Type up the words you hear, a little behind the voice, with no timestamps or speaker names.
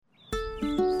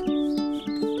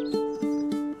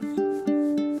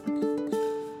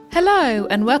Hello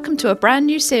and welcome to a brand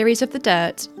new series of The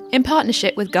Dirt in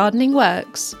partnership with Gardening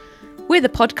Works. We're the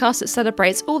podcast that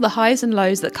celebrates all the highs and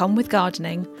lows that come with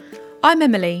gardening. I'm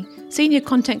Emily, Senior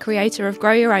Content Creator of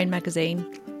Grow Your Own magazine.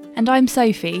 And I'm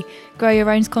Sophie, Grow Your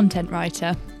Own's content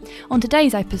writer. On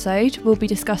today's episode, we'll be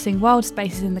discussing wild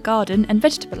spaces in the garden and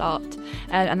vegetable art,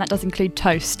 and that does include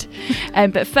toast.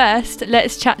 But first,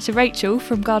 let's chat to Rachel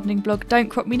from gardening blog Don't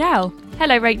Crop Me Now.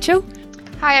 Hello, Rachel.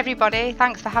 Hi everybody,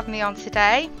 thanks for having me on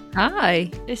today. Hi.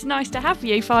 It's nice to have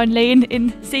you finally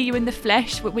and see you in the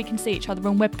flesh, but we can see each other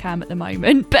on webcam at the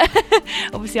moment, but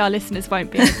obviously our listeners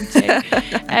won't be able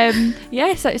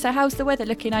to. So how's the weather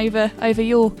looking over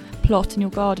your plot and your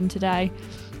garden today?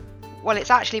 Well,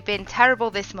 it's actually been terrible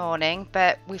this morning,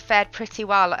 but we've fared pretty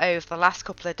well over the last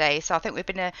couple of days. So I think we've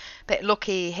been a bit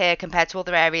lucky here compared to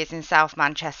other areas in South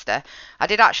Manchester. I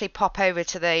did actually pop over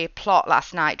to the plot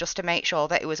last night just to make sure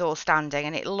that it was all standing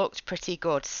and it looked pretty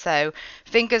good. So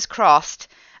fingers crossed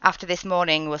after this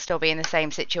morning we'll still be in the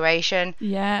same situation.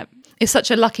 Yeah. It's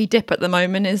such a lucky dip at the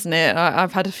moment, isn't it?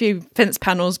 I've had a few fence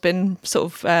panels been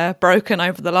sort of broken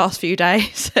over the last few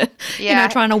days. Yeah.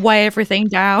 Trying to weigh everything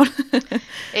down.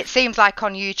 It seems like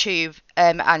on YouTube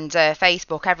and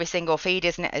Facebook, every single feed,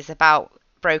 isn't it, is about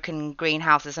broken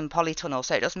greenhouses and polytunnels.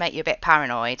 So it does make you a bit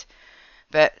paranoid.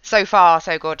 But so far,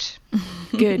 so good.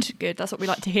 Good. That's what we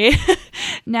like to hear.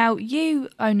 Now, you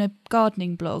own a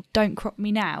gardening blog, Don't Crop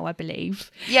Me Now, I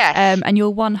believe. Yes. And you're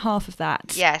one half of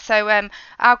that. Yeah, so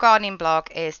our gardening blog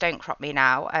is Don't Crop Me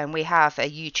Now, and we have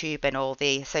a YouTube and all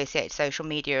the associated social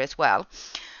media as well.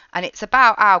 And it's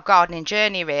about our gardening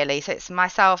journey, really. So it's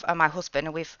myself and my husband,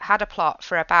 and we've had a plot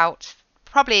for about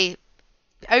probably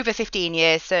over 15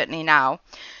 years, certainly now.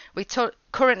 We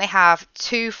currently have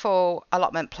 2 full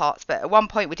allotment plots, but at one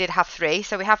point we did have 3,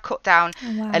 so we have cut down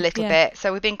a little bit.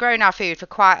 So we've been growing our food for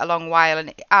quite a long while,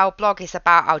 and our blog is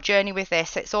about our journey with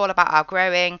this. It's all about our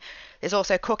growing. There's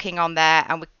also cooking on there,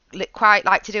 and we quite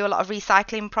like to do a lot of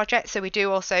recycling projects, so we do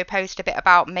also post a bit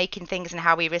about making things and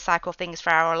how we recycle things for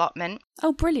our allotment.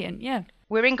 Oh, brilliant, yeah.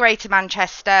 We're in Greater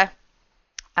Manchester.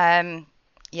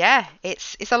 Yeah,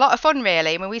 it's a lot of fun,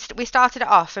 really. I mean, we started it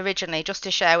off originally just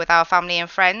to share with our family and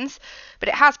friends, but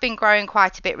it has been growing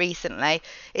quite a bit recently.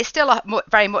 It's still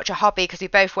very much a hobby because we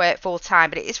both work full time,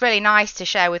 but it's really nice to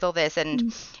share with others,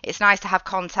 and it's nice to have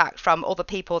contact from other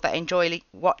people that enjoy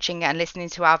watching and listening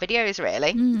to our videos,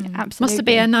 really. Absolutely. Must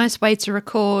be a nice way to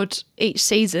record each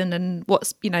season and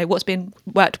what's been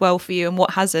worked well for you and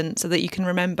what hasn't, so that you can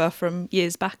remember from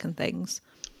years back and things.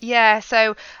 Yeah,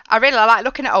 so I really like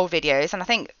looking at old videos, and I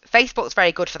think Facebook's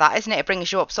very good for that, isn't it? It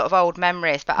brings you up sort of old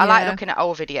memories, but I like looking at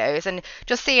old videos and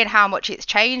just seeing how much it's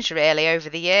changed really over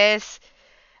the years.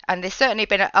 And there's certainly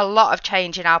been a lot of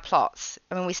change in our plots.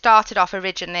 I mean, we started off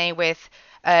originally with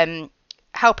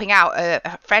helping out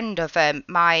a friend of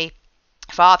my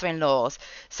father-in-law's.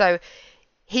 So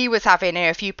he was having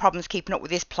a few problems keeping up with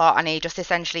his plot, and he just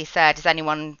essentially said, does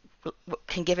anyone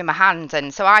can give him a hand?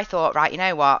 And so I thought, right, you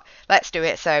know what, let's do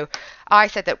it. So I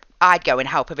said that I'd go and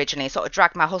help originally, sort of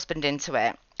dragged my husband into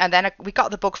it, and then we got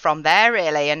the bug from there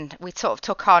really, and we sort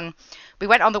of we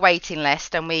went on the waiting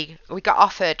list, and we got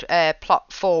offered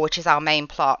plot 4, which is our main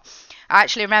plot. I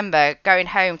actually remember going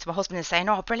home to my husband and saying,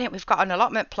 oh brilliant, we've got an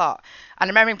allotment plot, and I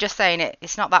remember him just saying,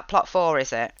 it's not that plot 4,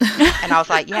 is it? And I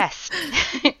was like, yes.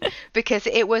 Because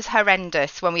it was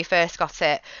horrendous when we first got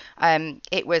it.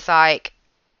 It was like,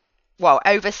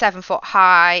 over 7 foot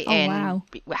high. Wow.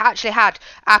 We actually had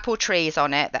apple trees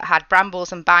on it that had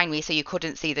brambles and bindweed, so you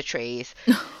couldn't see the trees.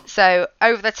 So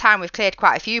over the time, we've cleared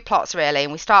quite a few plots really,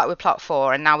 and we started with plot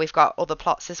 4, and now we've got other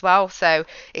plots as well. So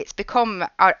it's become,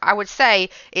 I would say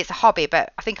it's a hobby,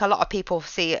 but I think a lot of people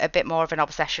see it a bit more of an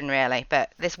obsession really.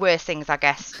 But there's worse things, I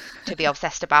guess, to be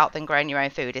obsessed about than growing your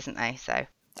own food, isn't there? So.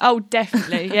 Oh,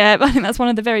 definitely. Yeah, I think that's one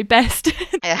of the very best.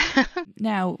 Yeah.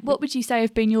 Now, what would you say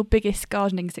have been your biggest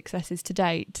gardening successes to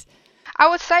date? I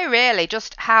would say really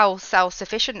just how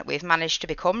self-sufficient we've managed to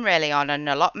become really on an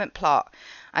allotment plot.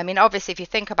 I mean, obviously, if you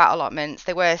think about allotments,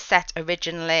 they were set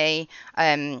originally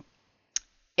in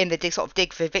the sort of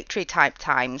dig for victory type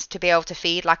times to be able to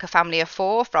feed like a family of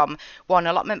 4 from one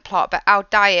allotment plot. But our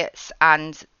diets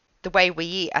and the way we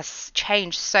eat has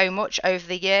changed so much over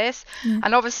the years.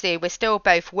 And obviously we're still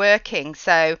both working,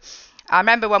 so I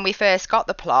remember when we first got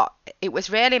the plot, it was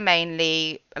really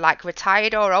mainly like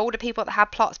retired or older people that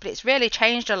had plots, but it's really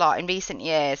changed a lot in recent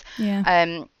years.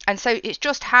 And so it's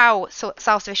just how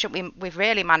self-sufficient we've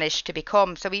really managed to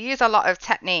become. So we use a lot of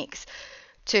techniques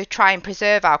to try and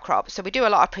preserve our crops. So we do a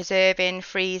lot of preserving,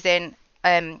 freezing.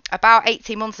 About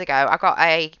 18 months ago, I got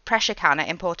a pressure canner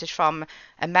imported from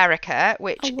America,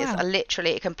 which is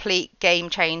literally a complete game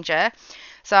changer.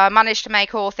 So I managed to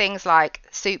make all things like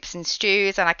soups and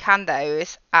stews, and I canned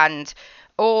those. And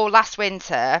all last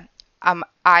winter,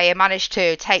 I managed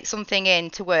to take something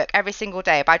in to work every single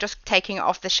day by just taking it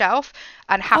off the shelf.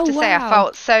 And have to say, I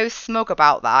felt so smug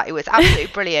about that. It was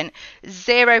absolutely brilliant.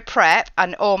 Zero prep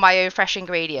and all my own fresh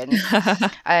ingredients.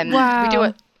 Wow. We do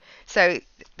it. So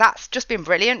that's just been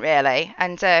brilliant, really.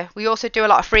 And we also do a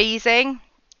lot of freezing.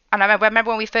 And I remember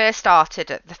when we first started,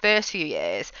 the first few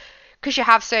years, because you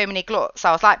have so many gluts,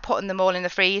 I was like putting them all in the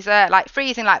freezer, like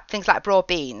freezing like things like broad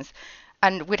beans.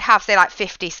 And we'd have, say, like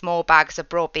 50 small bags of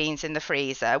broad beans in the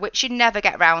freezer, which you'd never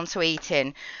get round to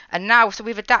eating. And now, so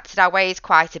we've adapted our ways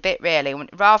quite a bit, really.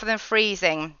 Rather than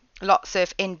freezing lots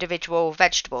of individual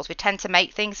vegetables, we tend to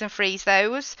make things and freeze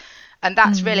those. And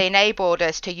that's really enabled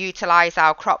us to utilise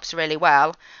our crops really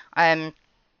well.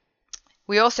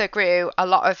 We also grew a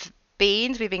lot of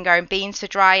beans. We've been growing beans for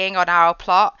drying on our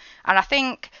plot. And I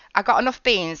think I got enough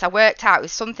beans. I worked out it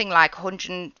was something like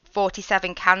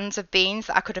 147 cans of beans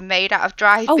that I could have made out of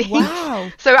dried beans.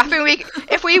 Wow. So I think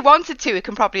if we wanted to, we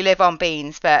can probably live on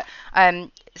beans. But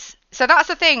so that's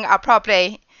the thing I'm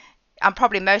probably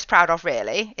most proud of,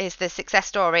 really, is the success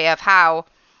story of how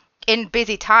in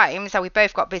busy times, so we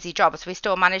both got busy jobs, we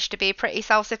still managed to be pretty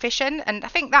self-sufficient. And I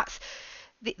think that's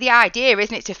the idea,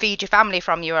 isn't it, to feed your family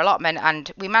from your allotment,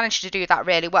 and we managed to do that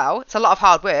really well. It's a lot of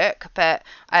hard work, but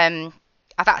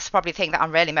that's probably the thing that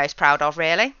I'm really most proud of,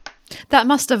 really. That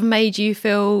must have made you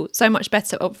feel so much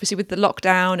better, obviously, with the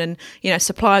lockdown and,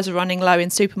 supplies are running low in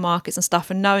supermarkets and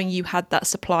stuff, and knowing you had that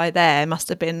supply there must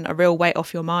have been a real weight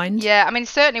off your mind. Yeah, I mean,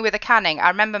 certainly with the canning, I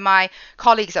remember my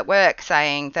colleagues at work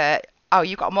saying that, oh,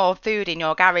 you've got more food in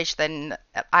your garage than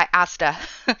Asda.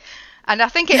 And I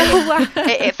think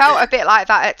it felt a bit like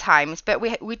that at times, but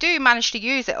we do manage to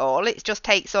use it all. It just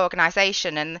takes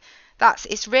organisation, and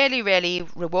it's really, really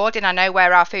rewarding. I know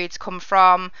where our foods come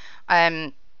from.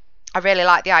 I really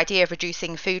like the idea of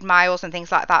reducing food miles and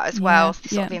things like that as well,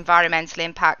 sort of environmental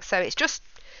impact. So it's just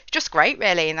great,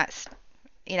 really, and that's,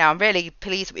 I'm really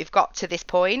pleased that we've got to this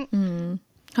point.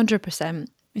 100%.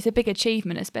 It's a big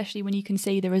achievement, especially when you can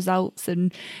see the results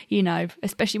and,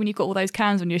 especially when you've got all those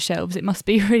cans on your shelves, it must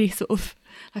be really sort of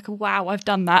like a wow, I've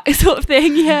done that sort of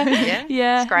thing. Yeah.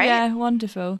 It's great. Yeah,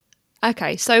 wonderful.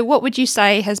 Okay, so what would you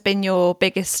say has been your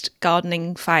biggest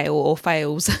gardening fail or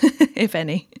fails, if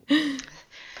any?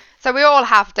 So we all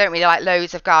have, don't we, like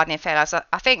loads of gardening failures.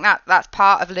 I think that's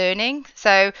part of learning.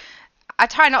 So I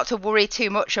try not to worry too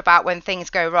much about when things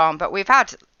go wrong, but we've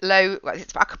had I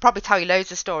could probably tell you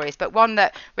loads of stories, but one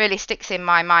that really sticks in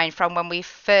my mind from when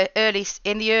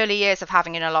in the early years of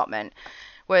having an allotment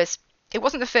was, it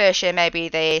wasn't the first year, maybe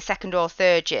the second or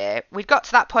third year, we'd got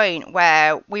to that point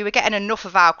where we were getting enough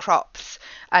of our crops,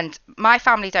 and my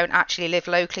family don't actually live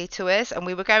locally to us, and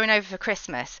we were going over for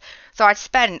Christmas. So I'd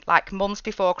spent like months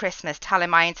before Christmas telling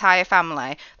my entire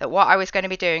family that what I was going to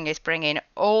be doing is bringing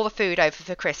all the food over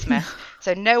for Christmas.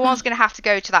 So no one's going to have to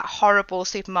go to that horrible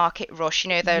supermarket rush,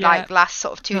 like last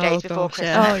sort of 2 days before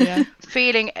Christmas. Yeah.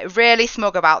 Feeling really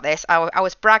smug about this. I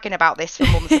was bragging about this for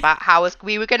months about how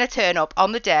we were going to turn up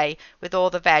on the day with all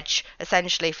the veg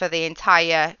essentially for the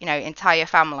entire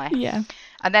family. Yeah.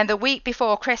 And then the week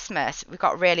before Christmas, we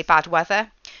got really bad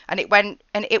weather. And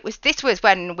this was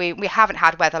when we haven't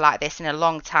had weather like this in a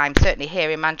long time, certainly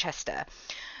here in Manchester.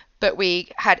 But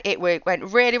it went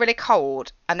really, really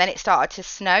cold, and then it started to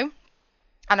snow.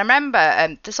 And I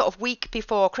remember the sort of week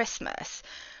before Christmas,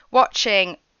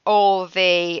 watching all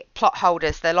the plot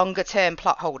holders, the longer term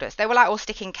plot holders, they were like all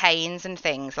sticking canes and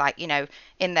things like,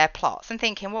 in their plots, and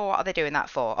thinking, well, what are they doing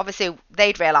that for? Obviously,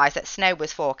 they'd realised that snow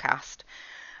was forecast.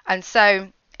 And so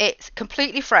it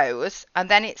completely froze, and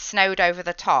then it snowed over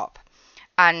the top.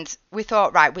 And we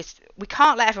thought, right, we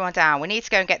can't let everyone down. We need to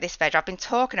go and get this veg. I've been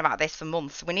talking about this for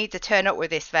months. We need to turn up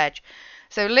with this veg.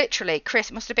 So literally,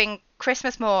 must have been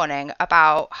Christmas morning,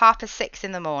 about 6:30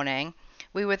 in the morning.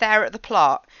 We were there at the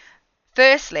plot.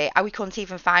 Firstly, we couldn't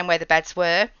even find where the beds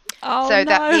were.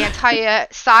 That the entire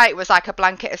site was like a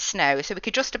blanket of snow, so we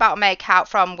could just about make out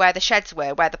from where the sheds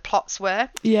were, where the plots were.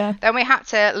 Yeah. Then we had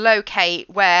to locate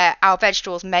where our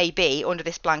vegetables may be under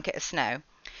this blanket of snow.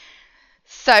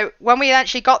 So when we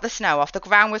actually got the snow off, the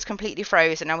ground was completely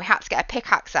frozen, and we had to get a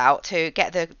pickaxe out to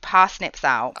get the parsnips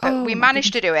out. But we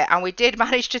managed to do it, and we did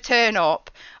manage to turn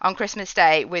up on Christmas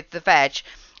Day with the veg.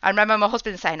 I remember my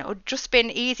husband saying, it would just been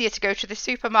easier to go to the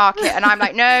supermarket. And I'm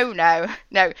like, no,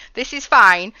 this is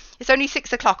fine. It's only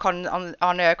 6:00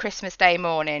 on a Christmas Day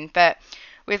morning. But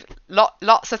with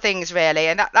lots of things, really.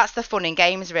 And that's the fun in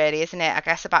games, really, isn't it? I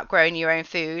guess, about growing your own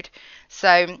food.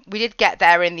 So we did get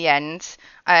there in the end.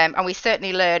 And we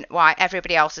certainly learned why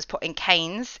everybody else was putting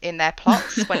canes in their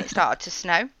plots when it started to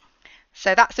snow.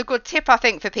 So that's a good tip, I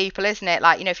think, for people, isn't it?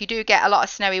 Like, if you do get a lot of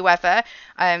snowy weather,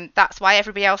 that's why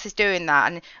everybody else is doing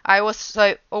that. And I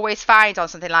also always find on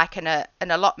something like an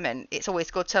allotment, it's always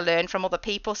good to learn from other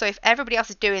people. So if everybody else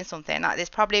is doing something, there's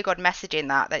probably a good message in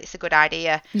that it's a good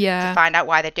idea to find out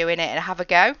why they're doing it and have a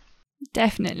go.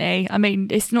 Definitely. I mean,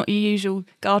 it's not your usual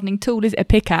gardening tool, is it? A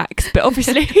pickaxe, but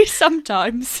obviously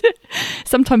sometimes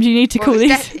you need to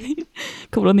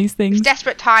call on these things.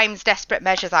 Desperate times, desperate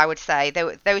measures, I would say.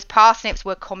 Those parsnips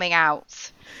were coming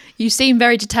out. You seem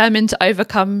very determined to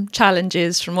overcome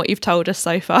challenges from what you've told us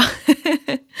so far.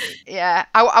 Yeah,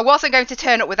 I wasn't going to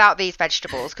turn up without these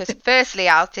vegetables because firstly,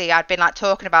 I'd been like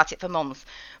talking about it for months.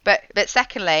 But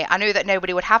secondly, I knew that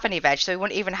nobody would have any veg, so we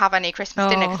wouldn't even have any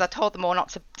Christmas dinner because I told them all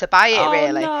not to buy it,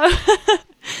 really. No.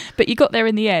 But you got there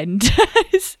in the end.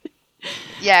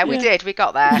 Yeah, we did. We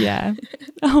got there. Yeah.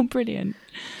 Oh, brilliant.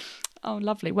 Oh,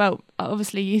 lovely. Well,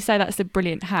 obviously, you say that's a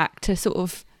brilliant hack to sort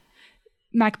of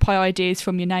magpie ideas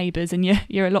from your neighbours and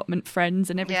your allotment friends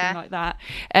and everything like that.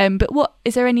 But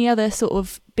is there any other sort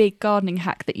of big gardening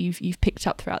hack that you've picked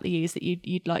up throughout the years that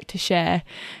you'd like to share,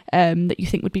 that you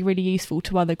think would be really useful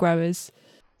to other growers?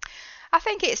 I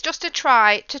think it's just to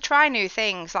try new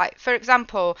things. Like, for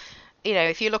example,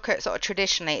 if you look at sort of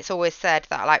traditionally, it's always said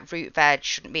that like root veg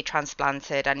shouldn't be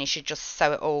transplanted and you should just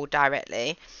sow it all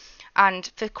directly.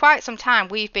 And for quite some time,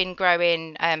 we've been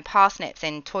growing parsnips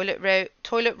in toilet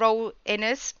roll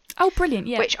inners. Oh, brilliant,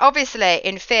 yeah. Which obviously,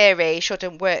 in theory,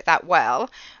 shouldn't work that well.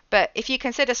 But if you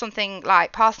consider something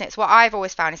like parsnips, what I've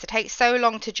always found is it takes so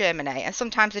long to germinate. And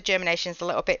sometimes the germination is a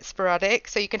little bit sporadic.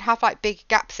 So you can have like big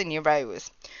gaps in your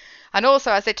rows. And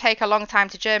also, as they take a long time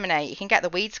to germinate, you can get the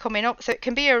weeds coming up. So it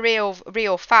can be a real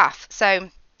faff. So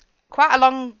quite a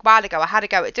long while ago, I had a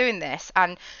go at doing this.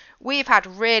 And we've had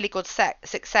really good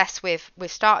success with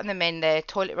starting them in the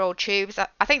toilet roll tubes.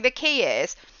 I think the key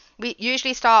is we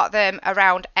usually start them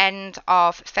around end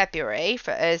of February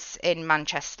for us in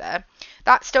Manchester.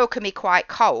 That still can be quite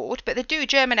cold, but they do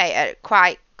germinate at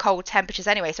quite cold temperatures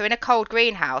anyway. So in a cold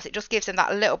greenhouse, it just gives them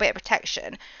that little bit of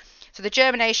protection. So the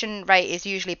germination rate is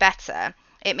usually better.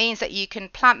 It means that you can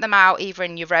plant them out either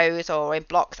in your rows or in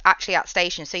blocks actually at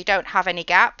stations, so you don't have any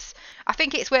gaps. I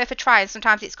think it's worth a try, and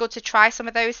sometimes it's good to try some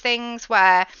of those things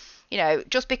where,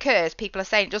 just because people are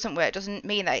saying it doesn't work doesn't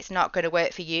mean that it's not going to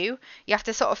work for you. You have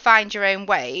to sort of find your own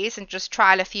ways and just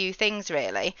trial a few things,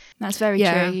 really. That's very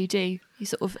true. You do. You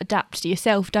sort of adapt to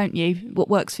yourself, don't you? What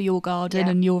works for your garden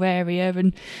and your area,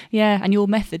 and and your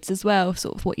methods as well.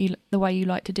 Sort of the way you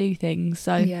like to do things.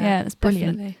 So that's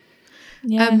brilliant. Definitely.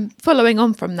 Yeah. Following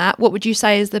on from that, what would you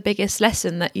say is the biggest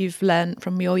lesson that you've learned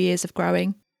from your years of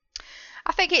growing?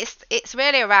 I think it's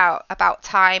really about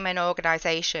time and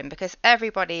organisation, because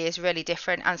everybody is really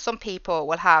different, and some people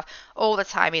will have all the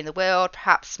time in the world.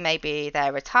 Perhaps maybe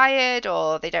they're retired,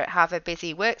 or they don't have a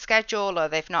busy work schedule, or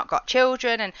they've not got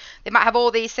children, and they might have all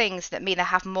these things that mean they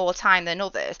have more time than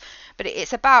others. But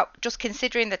it's about just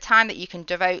considering the time that you can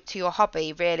devote to your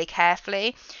hobby really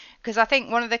carefully. Because I think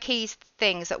one of the key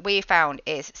things that we found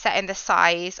is setting the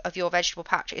size of your vegetable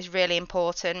patch is really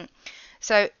important.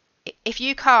 So if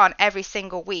you can't every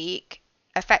single week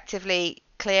effectively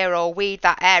clear or weed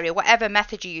that area, whatever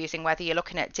method you're using, whether you're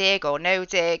looking at dig or no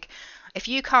dig, if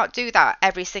you can't do that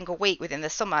every single week within the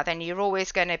summer, then you're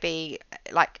always going to be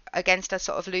like against a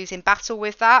sort of losing battle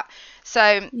with that.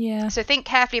 So think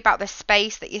carefully about the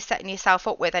space that you're setting yourself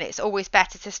up with, and it's always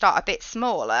better to start a bit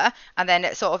smaller and then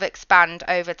it sort of expand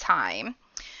over time.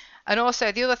 And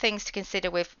also the other things to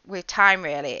consider with time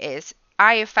really is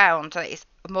I have found that it's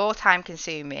more time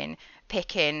consuming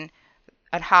picking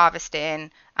and harvesting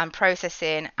and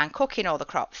processing and cooking all the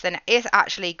crops than it is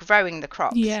actually growing the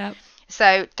crops. Yeah.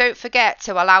 So don't forget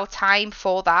to allow time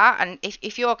for that. And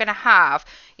if you're going to have,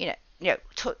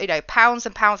 pounds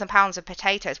and pounds and pounds of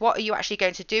potatoes, what are you actually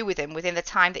going to do with them within the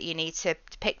time that you need to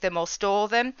pick them or store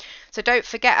them? So don't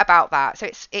forget about that. So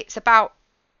it's about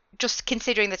just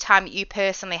considering the time that you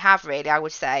personally have, really, I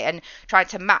would say, and trying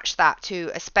to match that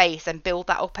to a space and build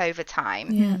that up over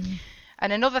time. Yeah.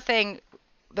 And another thing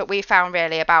that we found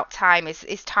really about time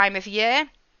is time of year.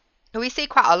 We see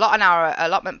quite a lot on our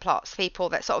allotment plots, people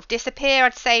that sort of disappear,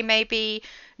 I'd say maybe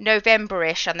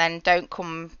November-ish, and then don't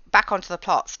come back onto the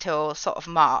plots till sort of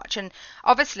March. And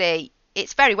obviously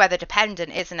it's very weather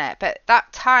dependent, isn't it? But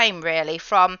that time really,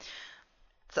 from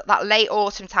that late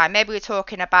autumn time, maybe we're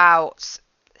talking about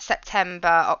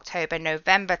September, October,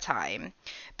 November time,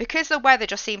 because the weather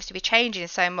just seems to be changing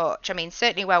so much. I mean,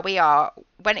 certainly where we are,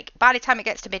 by the time it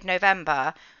gets to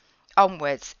mid-November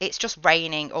onwards, it's just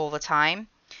raining all the time.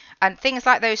 And things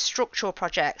like those structural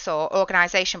projects or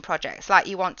organisation projects, like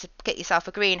you want to get yourself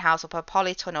a greenhouse up a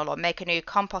polytunnel or make a new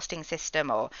composting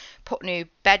system or put new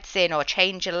beds in or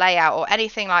change a layout or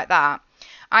anything like that,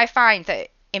 I find that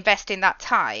investing that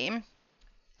time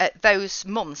at those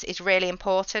months is really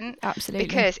important. Absolutely.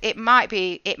 Because it might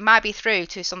be through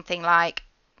to something like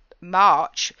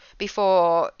March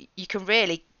before you can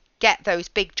really get those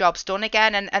big jobs done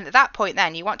again. And at that point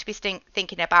then you want to be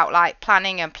thinking about like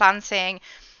planning and planting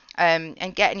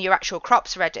and getting your actual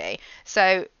crops ready.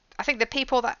 So I think the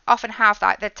people that often have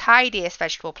like the tidiest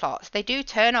vegetable plots, they do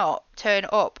turn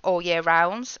up all year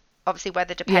round, obviously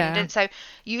weather dependent. So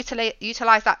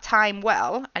utilize that time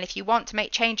well, and if you want to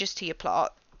make changes to your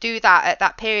plot, do that at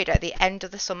that period at the end of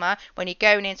the summer when you're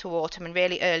going into autumn and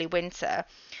really early winter.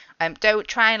 Don't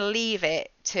try and leave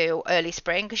it to early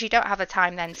spring, because you don't have the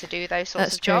time then to do those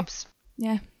sorts of jobs.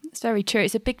 Yeah, it's very true.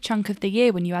 It's a big chunk of the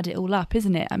year when you add it all up,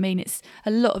 isn't it? I mean, it's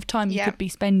a lot of time you could be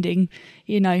spending,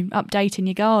 updating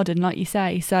your garden, like you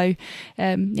say. So,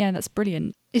 that's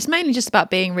brilliant. It's mainly just about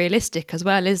being realistic as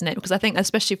well, isn't it? Because I think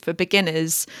especially for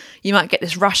beginners, you might get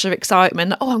this rush of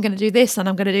excitement. Oh, I'm going to do this and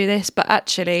I'm going to do this. But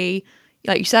actually,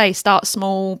 like you say, start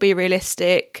small, be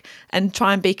realistic, and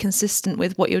try and be consistent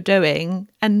with what you're doing.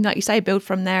 And like you say, build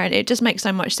from there. And it just makes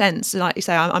so much sense. Like you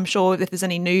say, I'm sure if there's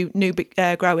any new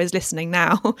growers listening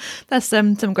now, that's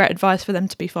some great advice for them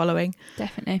to be following.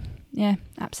 Definitely. Yeah,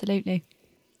 absolutely.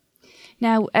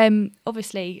 Now,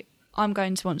 obviously, I'm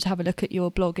going to want to have a look at your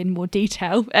blog in more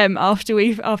detail after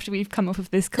we've come off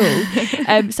of this call.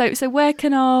 So where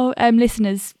can our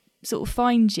listeners sort of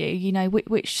find you?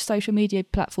 Which social media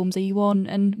platforms are you on,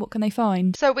 and what can they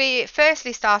find? So we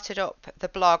firstly started up the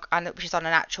blog, which is on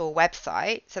an actual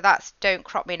website. So that's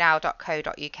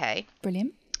don'tcropmenow.co.uk.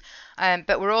 Brilliant.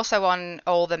 But we're also on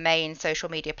all the main social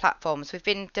media platforms. We've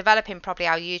been developing probably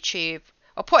our YouTube,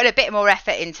 or putting a bit more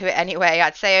effort into it anyway,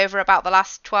 I'd say over about the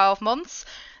last 12 months.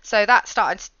 So that's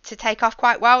started to take off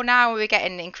quite well now. We're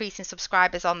getting increasing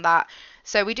subscribers on that.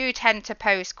 So we do tend to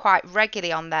post quite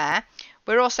regularly on there.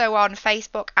 We're also on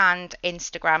Facebook and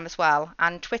Instagram as well,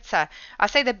 and Twitter. I'd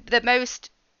say the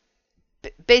most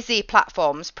busy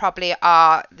platforms probably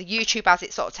are the YouTube, as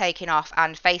it's sort of taking off,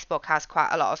 and Facebook has quite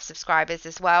a lot of subscribers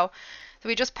as well. So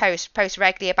we just post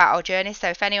regularly about our journey. So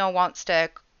if anyone wants to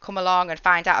come along and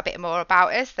find out a bit more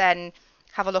about us, then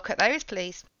have a look at those,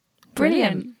 please.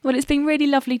 Brilliant. Well, it's been really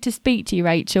lovely to speak to you,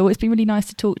 Rachel. It's been really nice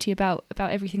to talk to you about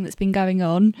everything that's been going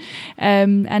on.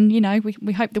 And,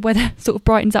 we hope the weather sort of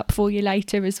brightens up for you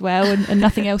later as well, and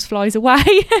nothing else flies away.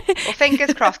 Well,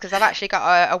 fingers crossed, because I've actually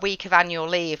got a week of annual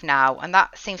leave now, and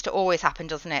that seems to always happen,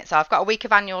 doesn't it? So I've got a week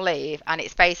of annual leave, and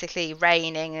it's basically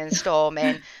raining and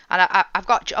storming, and I've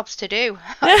got jobs to do.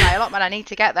 My allotment, I need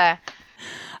to get there.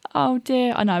 Oh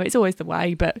dear, I know it's always the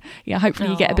way, but hopefully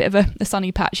you get a bit of a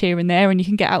sunny patch here and there, and you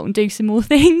can get out and do some more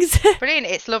things. Brilliant.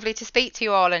 It's lovely to speak to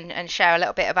you all and share a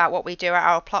little bit about what we do at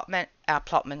our allotment.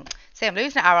 See, I'm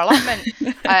losing it, our allotment.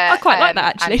 I quite like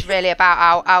that, actually. And really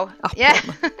about our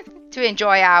to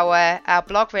enjoy our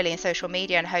blog really and social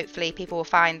media, and hopefully people will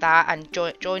find that and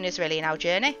join us really in our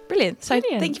journey. Brilliant. So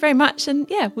thank you very much, and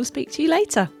we'll speak to you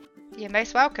later. You're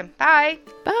most welcome. Bye.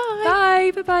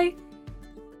 Bye. Bye.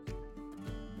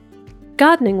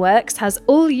 Gardening Works has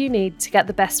all you need to get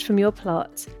the best from your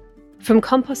plot, from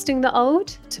composting the old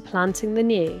to planting the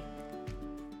new.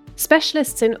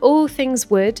 Specialists in all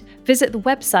things wood, visit the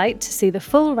website to see the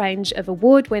full range of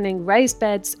award-winning raised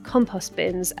beds, compost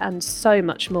bins, and so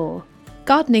much more.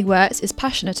 Gardening Works is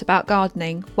passionate about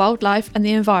gardening, wildlife and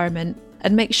the environment,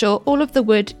 and makes sure all of the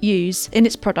wood used in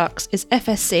its products is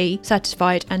FSC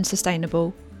certified and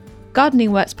sustainable.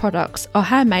 Gardening Works products are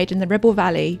handmade in the Ribble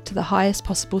Valley to the highest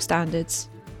possible standards.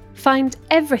 Find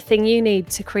everything you need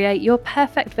to create your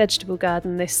perfect vegetable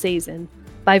garden this season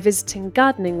by visiting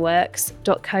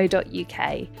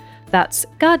gardeningworks.co.uk. That's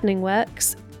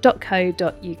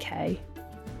gardeningworks.co.uk.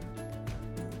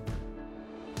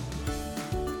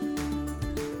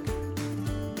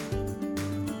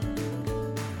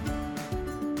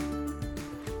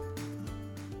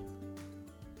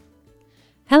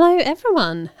 Hello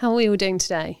everyone, how are we all doing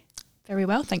today? Very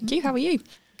well, thank you. How are you?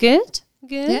 Good.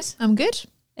 Yes, I'm good.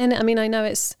 And I mean, I know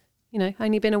it's,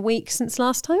 only been a week since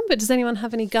last time, but does anyone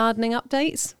have any gardening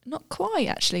updates? Not quite,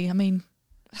 actually. I mean,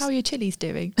 how are your chilies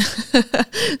doing?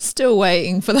 Still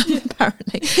waiting for them,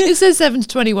 apparently. It says 7 to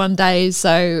 21 days,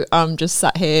 so I'm just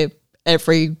sat here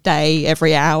every day,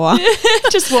 every hour.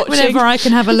 Just watching. Whenever I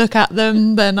can have a look at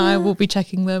them, then I will be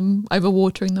checking them,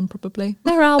 overwatering them probably.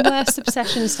 There are worse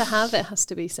obsessions to have, it has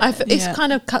to be said. It's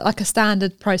kind of like a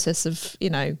standard process of,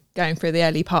 going through the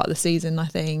early part of the season, I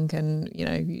think, and,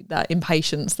 that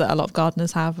impatience that a lot of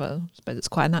gardeners have. I suppose it's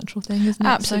quite a natural thing, isn't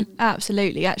it?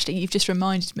 Absolutely. Actually, you've just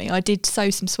reminded me, I did sow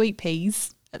some sweet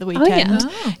peas at the weekend.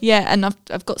 And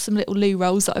I've got some little loo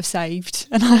rolls that I've saved,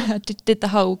 and I did the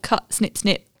whole cut,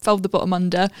 snip, fold the bottom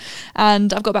under,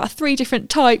 and I've got about 3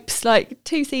 different types, like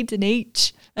 2 seeds in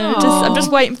each. And I'm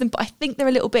just waiting for them, but I think they're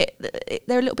a little bit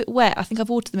wet. I think I've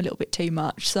watered them a little bit too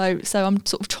much, so I'm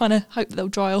sort of trying to hope that they'll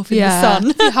dry off in the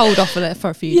sun. If you hold off on it for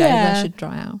a few days, they should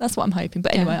dry out. That's what I'm hoping.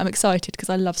 But anyway, I'm excited because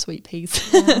I love sweet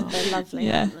peas. They're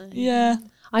lovely. Aren't they? Yeah.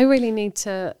 I really need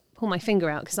to pull my finger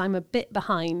out because I'm a bit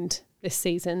behind this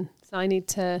season, so I need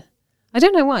to. I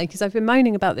don't know why, because I've been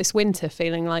moaning about this winter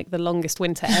feeling like the longest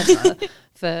winter ever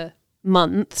for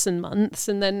months and months,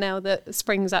 and then now that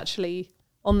spring's actually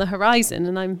on the horizon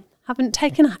and I haven't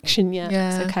taken action yet.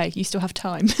 Yeah. It's okay, you still have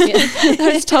time.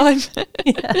 There's time.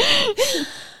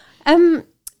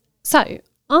 So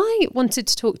I wanted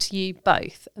to talk to you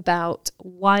both about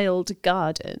wild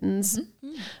gardens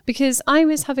because I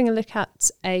was having a look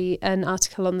at an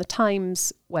article on the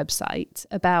Times website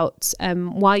about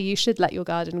why you should let your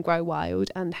garden grow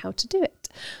wild and how to do it,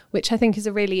 which I think is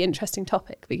a really interesting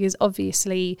topic because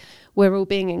obviously we're all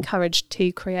being encouraged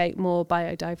to create more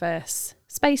biodiverse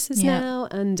spaces now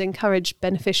and encourage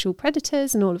beneficial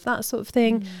predators and all of that sort of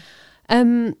thing.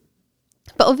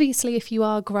 But obviously, if you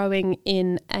are growing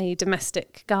in a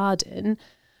domestic garden,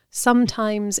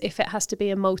 sometimes if it has to be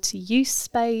a multi-use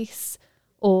space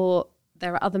or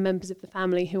there are other members of the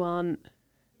family who aren't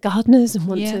gardeners and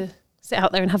want to sit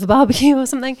out there and have a barbecue or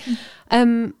something,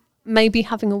 maybe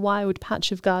having a wild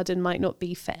patch of garden might not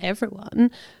be for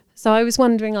everyone. So I was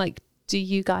wondering, do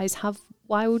you guys have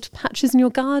wild patches in your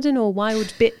garden or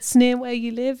wild bits near where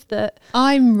you live? That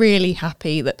I'm really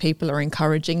happy that people are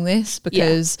encouraging this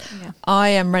because I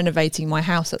am renovating my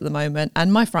house at the moment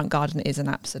and my front garden is an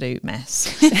absolute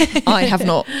mess. I have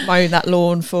not mown that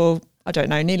lawn for, I don't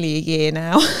know, nearly a year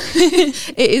now.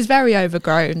 It is very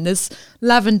overgrown. There's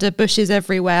lavender bushes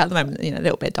everywhere at the moment, a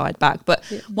little bit died back, but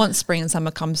once spring and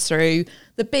summer comes through,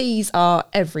 the bees are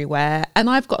everywhere and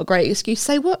I've got a great excuse to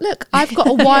say, look, I've got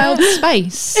a wild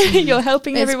space. You're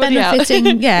helping everybody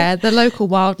benefiting, the local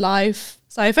wildlife.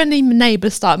 So if any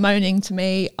neighbours start moaning to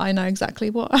me, I know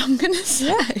exactly what I'm going to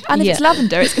say. And if it's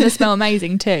lavender, it's going to smell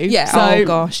amazing too. So, oh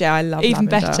gosh, I love even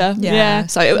lavender. Better. Yeah.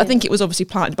 So I think it was obviously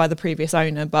planted by the previous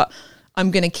owner, but I'm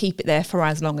going to keep it there for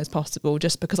as long as possible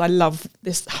just because I love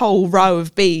this whole row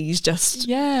of bees just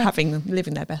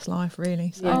living their best life,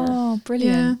 really. So. Oh,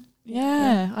 brilliant.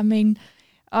 Yeah. I mean,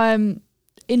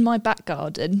 in my back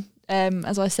garden,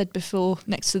 as I said before,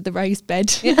 next to the raised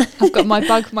bed, I've got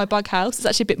my bug house. It's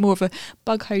actually a bit more of a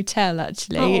bug hotel,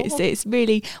 actually. It's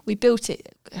really, we built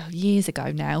it years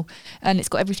ago now, and it's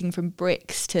got everything from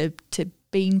bricks to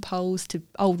bean poles to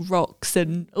old rocks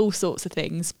and all sorts of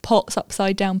things, pots,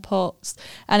 upside down pots,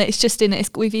 and it's just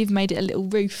we've even made it a little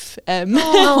roof.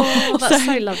 That's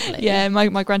so lovely. Yeah,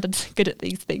 my granddad's good at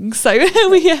these things, so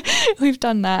we've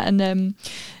done that, and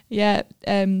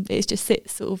it just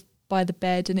sits sort of by the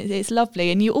bed and it's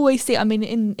lovely, and you always see, I mean,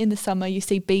 in the summer you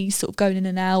see bees sort of going in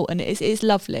and out, and it's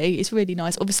lovely. It's really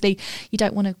nice. Obviously you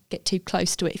don't want to get too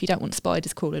close to it if you don't want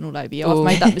spiders crawling all over you. I've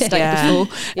made that mistake before,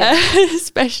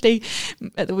 especially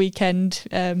at the weekend.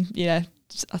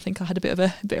 I think I had a bit of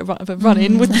a run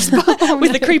in with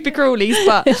the creepy crawlies,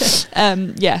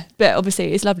 but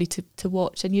obviously it's lovely to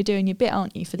watch, and you're doing your bit,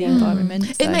 aren't you, for the environment?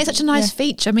 So, it makes such a nice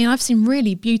feature. I mean, I've seen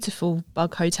really beautiful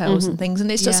bug hotels and things,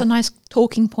 and it's just a nice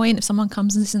talking point if someone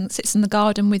comes and sits in the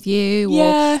garden with you,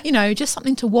 or just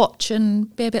something to watch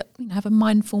and be a bit, have a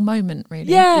mindful moment, really.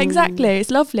 Yeah, exactly.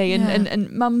 It's lovely, and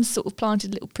Mum's sort of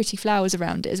planted little pretty flowers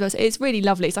around it as well. So it's really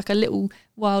lovely. It's like a little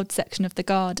wild section of the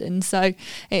garden, so it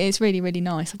is really, really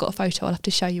nice. I've got a photo I'll have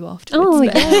to show you afterwards. Oh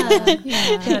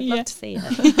I'd love to see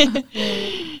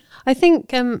it. I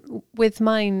think with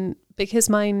mine, because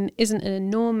mine isn't an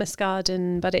enormous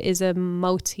garden but it is a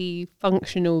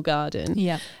multi-functional garden,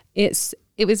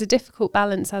 it was a difficult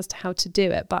balance as to how to do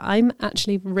it, but I'm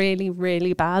actually really,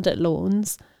 really bad at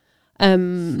lawns.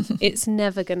 It's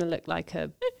never going to look like a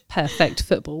perfect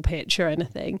football pitch or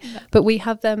anything, but we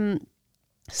have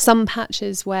some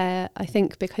patches where I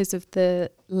think because of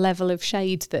the level of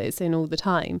shade that it's in all the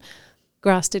time,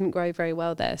 grass didn't grow very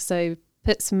well there. So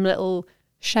put some little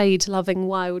shade-loving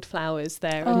wildflowers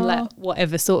there and let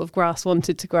whatever sort of grass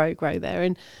wanted to grow there.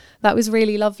 And that was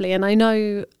really lovely. And I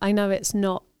know it's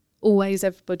not always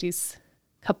everybody's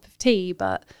cup of tea,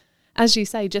 but as you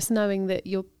say, just knowing that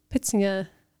you're putting a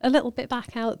little bit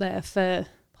back out there for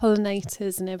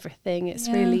pollinators and everything, it's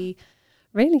really,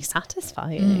 really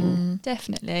satisfying.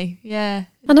 Definitely, yeah.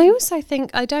 And I also think,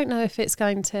 I don't know if it's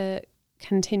going to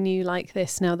continue like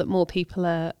this now that more people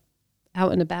are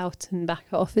out and about and back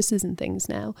at offices and things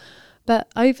now.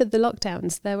 But over the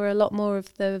lockdowns, there were a lot more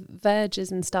of the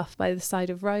verges and stuff by the side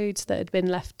of roads that had been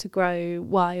left to grow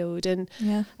wild.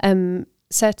 And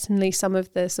certainly some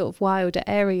of the sort of wilder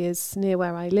areas near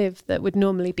where I live that would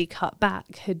normally be cut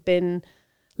back had been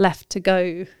left to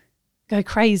go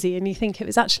crazy. And you think it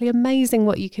was actually amazing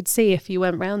what you could see if you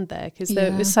went round there, because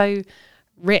it was so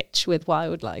rich with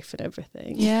wildlife and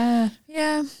everything. Yeah,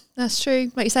 that's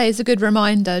true. Like you say, it's a good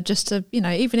reminder just to,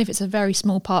 even if it's a very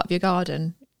small part of your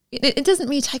garden, it doesn't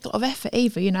really take a lot of effort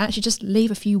either, actually just leave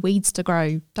a few weeds to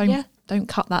grow. Don't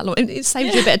cut that lawn. It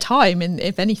saves you a bit of time,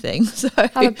 if anything. So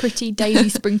have a pretty daisy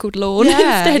sprinkled lawn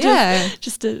instead of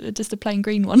just a plain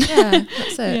green one. Yeah,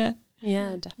 that's it.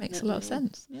 Yeah, definitely. Makes a lot of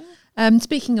sense. Yeah.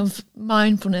 Speaking of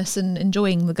mindfulness and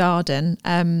enjoying the garden,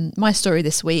 my story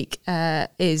this week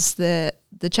is the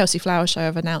Chelsea Flower Show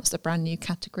have announced a brand new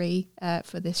category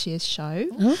for this year's show.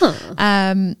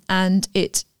 And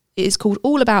it is called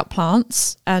All About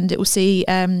Plants, and it will see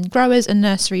growers and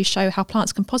nurseries show how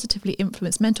plants can positively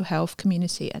influence mental health,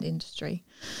 community and industry.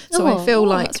 So I feel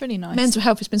like that's really nice. Mental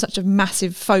health has been such a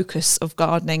massive focus of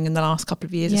gardening in the last couple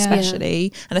of years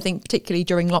especially, and I think particularly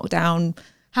during lockdown,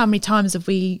 how many times have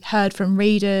we heard from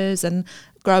readers and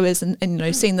growers and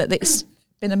seen that it's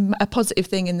been a positive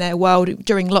thing in their world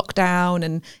during lockdown,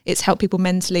 and it's helped people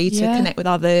mentally to connect with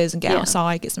others and get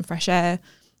outside, get some fresh air.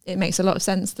 It makes a lot of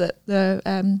sense that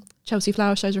the Chelsea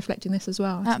Flower Show is reflecting this as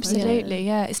well. Absolutely,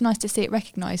 yeah. It's nice to see it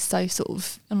recognised so sort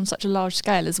of on such a large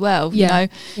scale as well. Yeah,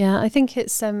 I think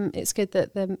it's good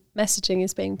that the messaging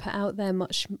is being put out there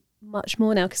much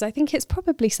more now, because I think it's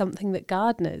probably something that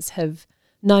gardeners have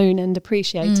known and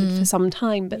appreciated for some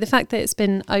time, but the fact that it's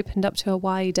been opened up to a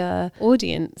wider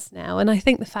audience now, and I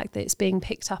think the fact that it's being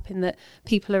picked up in that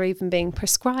people are even being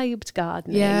prescribed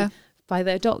gardening by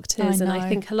their doctors, and I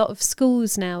think a lot of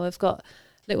schools now have got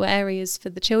little areas for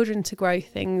the children to grow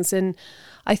things, and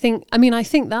I think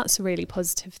that's a really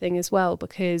positive thing as well,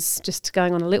 because just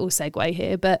going on a little segue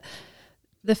here, but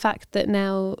the fact that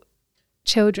now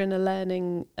children are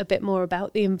learning a bit more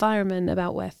about the environment,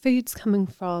 about where food's coming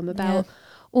from, about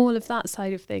all of that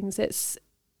side of things, it's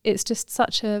just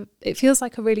it feels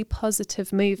like a really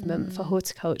positive movement for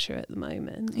horticulture at the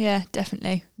moment. Yeah,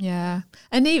 definitely. Yeah.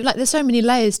 And even, there's so many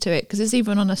layers to it, because it's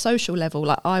even on a social level.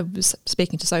 Like, I was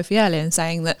speaking to Sophie earlier and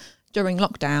saying that during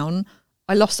lockdown,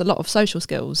 I lost a lot of social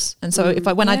skills. And so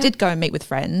when I did go and meet with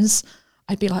friends,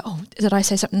 I'd be like, oh, did I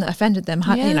say something that offended them?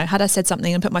 Had I said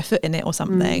something and put my foot in it or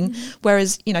something?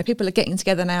 Whereas, people are getting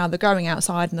together now, they're growing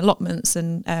outside in allotments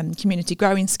and community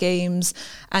growing schemes,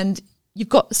 and you've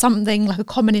got something like a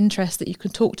common interest that you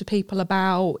can talk to people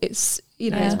about. It's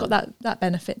it's got that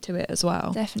benefit to it as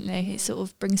well. Definitely, it sort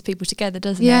of brings people together,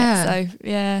 doesn't it? So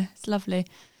it's lovely.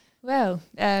 Well,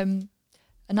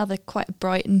 another quite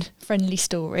bright and friendly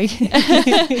story.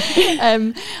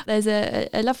 There's a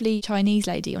lovely Chinese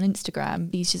lady on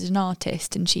Instagram. She's an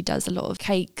artist, and she does a lot of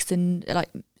cakes and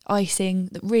icing,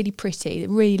 really pretty,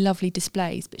 really lovely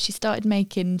displays, but she started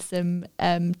making some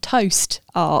toast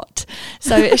art.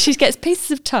 So she gets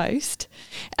pieces of toast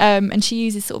and she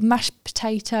uses sort of mashed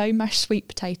sweet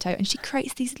potato, and she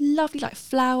creates these lovely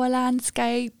flower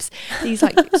landscapes, these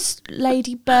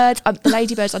ladybirds. The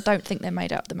ladybirds, I don't think they're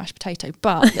made out of the mashed potato,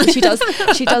 but she does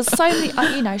so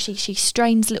many, she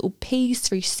strains little peas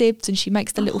through sieves, and she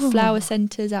makes the little flower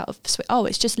centres out of sweet. Oh,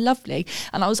 it's just lovely.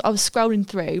 And I was scrolling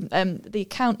through, the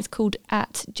account is called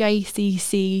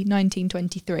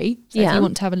 @JCC1923, so if you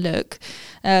want to have a look,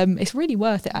 it's really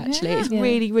worth it actually. It's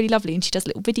really, really lovely, and she does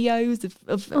little videos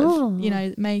of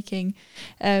making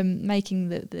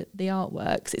the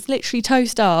artworks. It's literally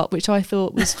toast art, which I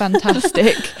thought was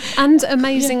fantastic. And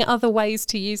amazing other ways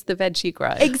to use the veg you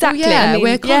grow. Exactly.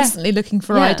 We're constantly looking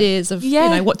for ideas of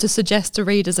what to suggest to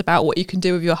readers about what you can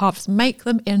do with your harvest. Make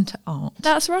them into art.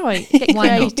 That's right. Get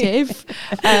creative.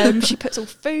 She puts all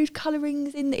food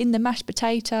colourings in the mashed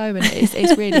potato, and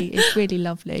it's really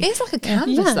lovely. It's like a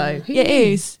canvas though. It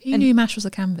is. Who knew mash was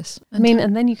a canvas?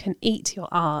 And then you can eat your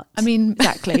art.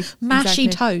 Exactly. Mashy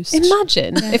toast.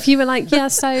 Imagine if you were like,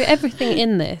 so everything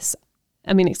in this,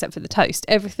 except for the toast,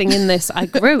 everything in this, I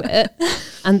grew it,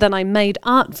 and then I made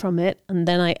art from it, and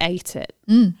then I ate it.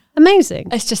 Amazing.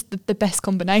 It's just the best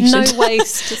combination. No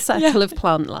waste cycle of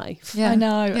plant life. I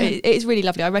know. It's really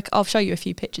lovely. I'll show you a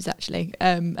few pictures actually,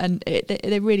 and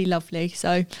they're really lovely.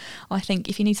 So I think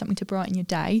if you need something to brighten your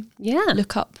day,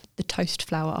 look up the toast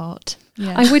flower art.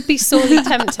 Yeah. I would be sorely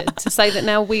tempted to say that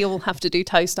now we all have to do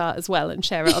toast art as well and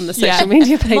share it on the social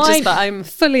media pages, but I'm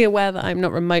fully aware that I'm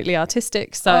not remotely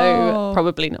artistic, so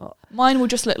probably not. Mine will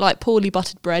just look like poorly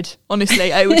buttered bread,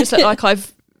 honestly. It will just look like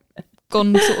I've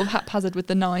gone sort of haphazard with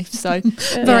the knife. So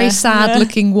very sad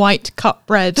looking white cut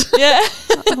bread. Yeah.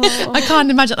 I can't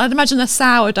imagine. I'd imagine a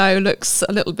sourdough looks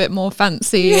a little bit more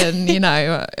fancy and, you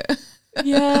know.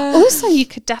 Yeah. Also, you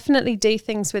could definitely do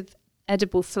things with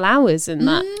edible flowers in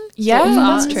that yeah, sort of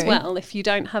art that's as true. well. If you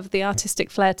don't have the artistic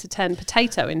flair to turn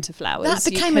potato into flowers. That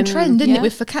became a trend, didn't it,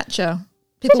 with focaccia?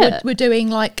 People were doing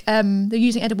like, they're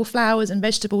using edible flowers and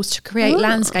vegetables to create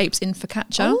landscapes in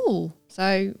focaccia. Oh.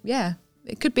 So, yeah,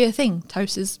 it could be a thing.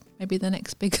 Toast is maybe the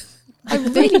next big... I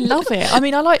really love it. I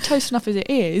mean, I like toast enough as it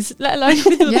is, let alone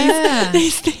with all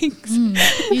these things.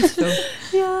 Beautiful.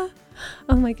 Yeah.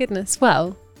 Oh my goodness.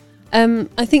 Well,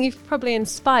 I think you've probably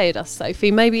inspired us, Sophie.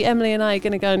 Maybe Emily and I are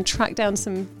going to go and track down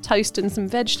some toast and some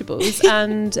vegetables.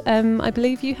 And I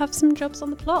believe you have some jobs on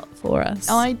the plot for us.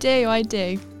 I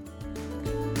do.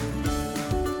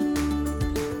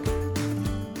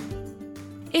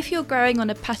 If you're growing on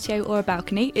a patio or a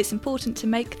balcony, it's important to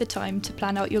make the time to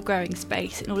plan out your growing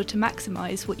space in order to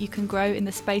maximise what you can grow in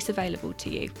the space available to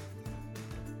you.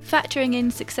 Factoring in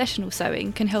successional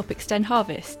sowing can help extend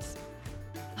harvests.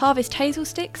 Harvest hazel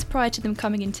sticks prior to them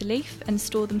coming into leaf and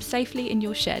store them safely in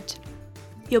your shed.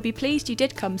 You'll be pleased you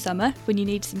did come summer when you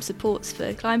need some supports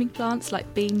for climbing plants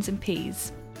like beans and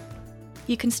peas.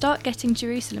 You can start getting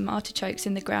Jerusalem artichokes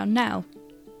in the ground now.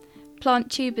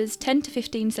 Plant tubers 10 to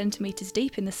 15 centimetres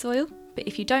deep in the soil, but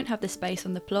if you don't have the space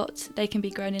on the plot, they can be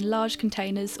grown in large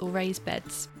containers or raised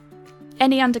beds.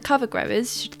 Any undercover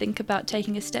growers should think about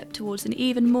taking a step towards an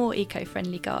even more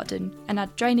eco-friendly garden and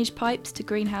add drainage pipes to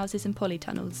greenhouses and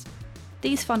polytunnels.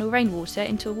 These funnel rainwater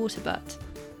into a water butt.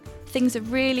 Things are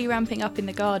really ramping up in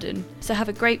the garden, so have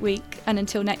a great week, and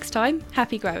until next time,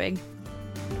 happy growing.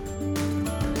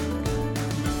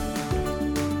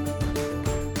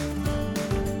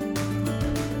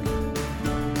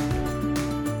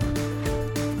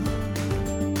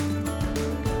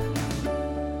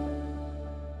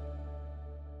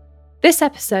 This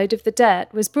episode of The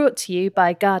Dirt was brought to you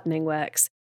by Gardening Works,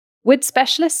 wood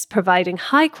specialists providing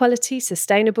high-quality,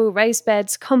 sustainable raised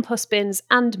beds, compost bins,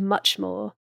 and much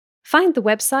more. Find the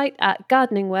website at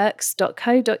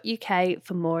gardeningworks.co.uk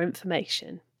for more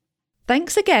information.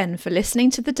 Thanks again for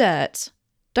listening to The Dirt.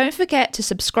 Don't forget to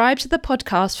subscribe to the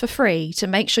podcast for free to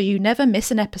make sure you never miss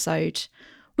an episode.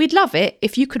 We'd love it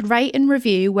if you could rate and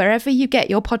review wherever you get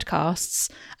your podcasts.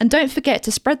 And don't forget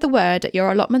to spread the word at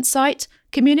your allotment site,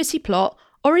 community plot,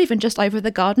 or even just over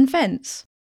the garden fence.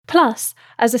 Plus,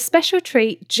 as a special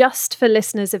treat just for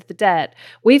listeners of The Dirt,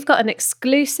 we've got an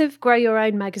exclusive Grow Your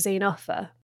Own magazine offer.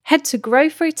 Head to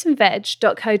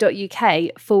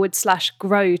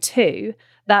growfruitandveg.co.uk/grow2,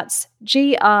 that's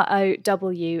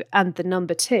GROW and the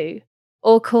number 2,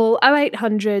 or call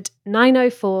 0800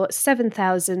 904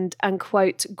 7000 and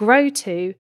quote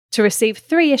GROW2 to receive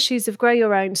 3 issues of Grow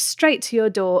Your Own straight to your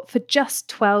door for just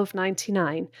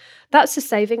 $12.99. That's a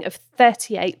saving of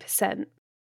 38%.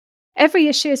 Every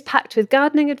issue is packed with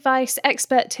gardening advice,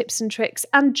 expert tips and tricks,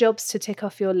 and jobs to tick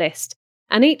off your list.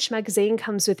 And each magazine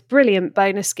comes with brilliant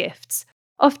bonus gifts,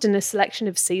 often a selection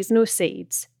of seasonal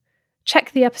seeds.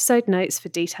 Check the episode notes for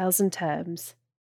details and terms.